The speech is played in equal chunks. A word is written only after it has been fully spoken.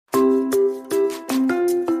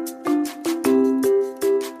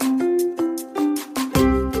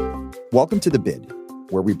Welcome to The Bid,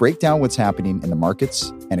 where we break down what's happening in the markets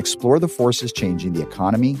and explore the forces changing the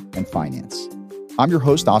economy and finance. I'm your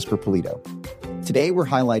host, Oscar Polito. Today, we're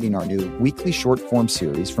highlighting our new weekly short-form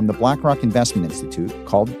series from the BlackRock Investment Institute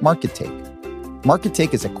called Market Take. Market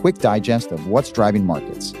Take is a quick digest of what's driving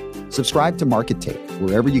markets. Subscribe to Market Take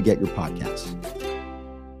wherever you get your podcasts.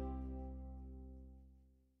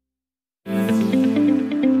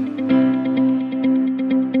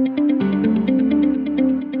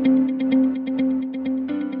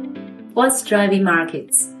 What's driving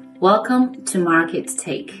markets? Welcome to Market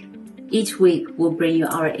Take. Each week, we'll bring you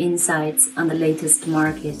our insights on the latest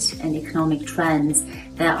market and economic trends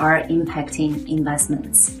that are impacting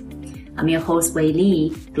investments. I'm your host, Wei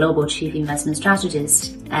Li, Global Chief Investment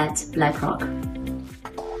Strategist at BlackRock.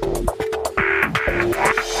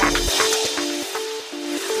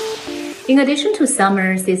 In addition to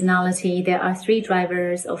summer seasonality, there are three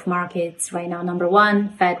drivers of markets right now. Number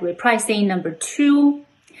one, Fed repricing. Number two,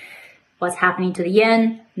 what's happening to the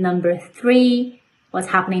yen. Number three, what's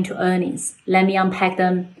happening to earnings. Let me unpack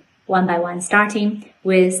them one by one, starting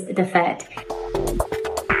with the Fed.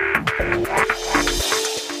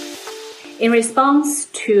 In response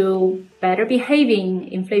to better behaving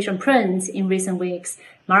inflation prints in recent weeks,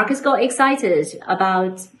 markets got excited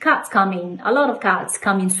about cuts coming, a lot of cuts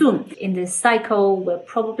coming soon. In this cycle, we're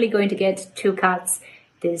probably going to get 2 cuts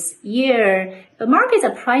this year, but markets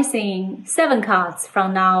are pricing 7 cuts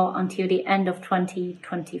from now until the end of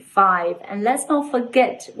 2025. And let's not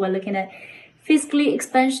forget, we're looking at fiscally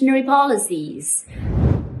expansionary policies.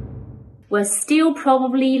 We're still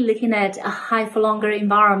probably looking at a high for longer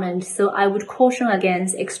environment, so I would caution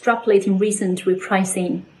against extrapolating recent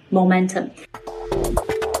repricing momentum.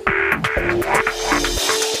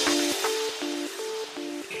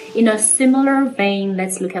 In a similar vein,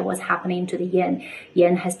 let's look at what's happening to the yen.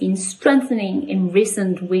 Yen has been strengthening in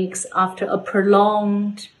recent weeks after a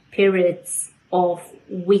prolonged periods of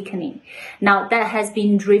weakening. Now, that has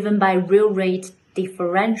been driven by real rate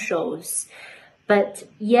differentials. But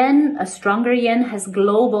yen, a stronger yen, has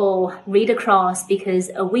global read across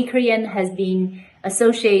because a weaker yen has been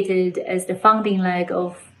associated as the founding leg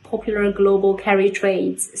of popular global carry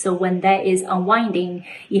trades. So when that is unwinding,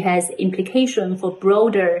 it has implication for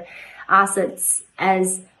broader assets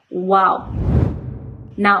as well.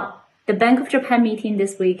 Now, the Bank of Japan meeting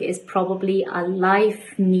this week is probably a live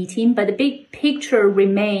meeting, but the big picture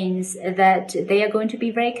remains that they are going to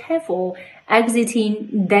be very careful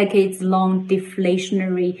exiting decades-long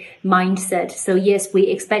deflationary mindset. So yes, we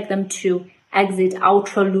expect them to exit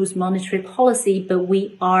ultra-loose monetary policy, but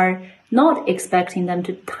we are not expecting them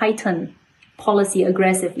to tighten policy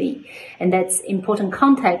aggressively. And that's important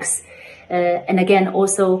context. And again,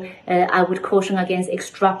 also, I would caution against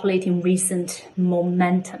extrapolating recent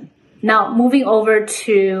momentum. Now, moving over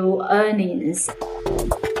to earnings.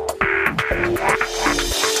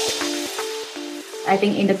 I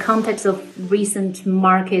think in the context of recent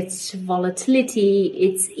market volatility,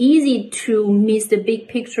 it's easy to miss the big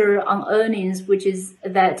picture on earnings, which is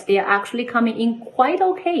that they are actually coming in quite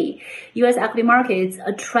okay. US equity markets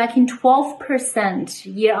are tracking 12%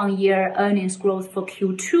 year-on-year earnings growth for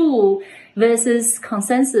Q2 versus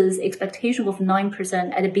consensus expectation of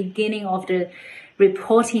 9% at the beginning of the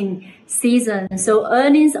reporting season. So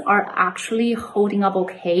earnings are actually holding up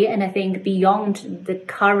okay. And I think beyond the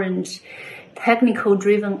current technical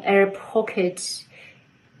driven air pocket,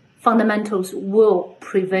 fundamentals will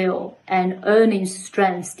prevail, and earnings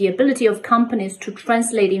strength, the ability of companies to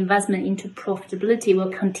translate investment into profitability,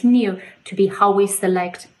 will continue to be how we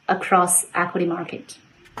select across equity market.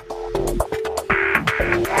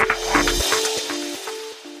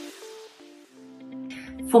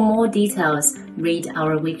 For more details, read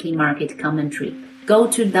our weekly market commentary. Go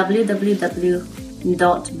to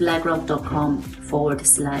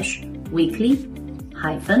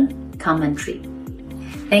www.blackrock.com/weekly-commentary.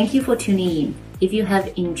 Thank you for tuning in. If you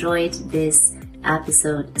have enjoyed this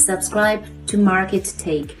episode, subscribe to Market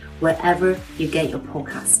Take wherever you get your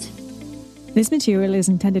podcast. This material is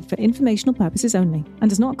intended for informational purposes only and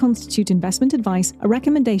does not constitute investment advice, a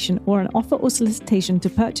recommendation, or an offer or solicitation to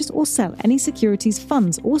purchase or sell any securities,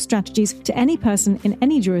 funds, or strategies to any person in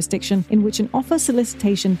any jurisdiction in which an offer,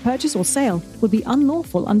 solicitation, purchase, or sale would be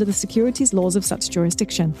unlawful under the securities laws of such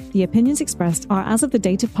jurisdiction. The opinions expressed are as of the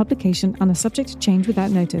date of publication and are subject to change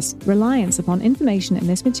without notice. Reliance upon information in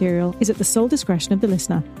this material is at the sole discretion of the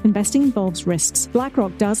listener. Investing involves risks.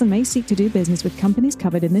 BlackRock does and may seek to do business with companies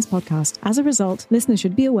covered in this podcast. As a result, listeners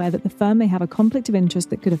should be aware that the firm may have a conflict of interest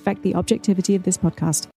that could affect the objectivity of this podcast.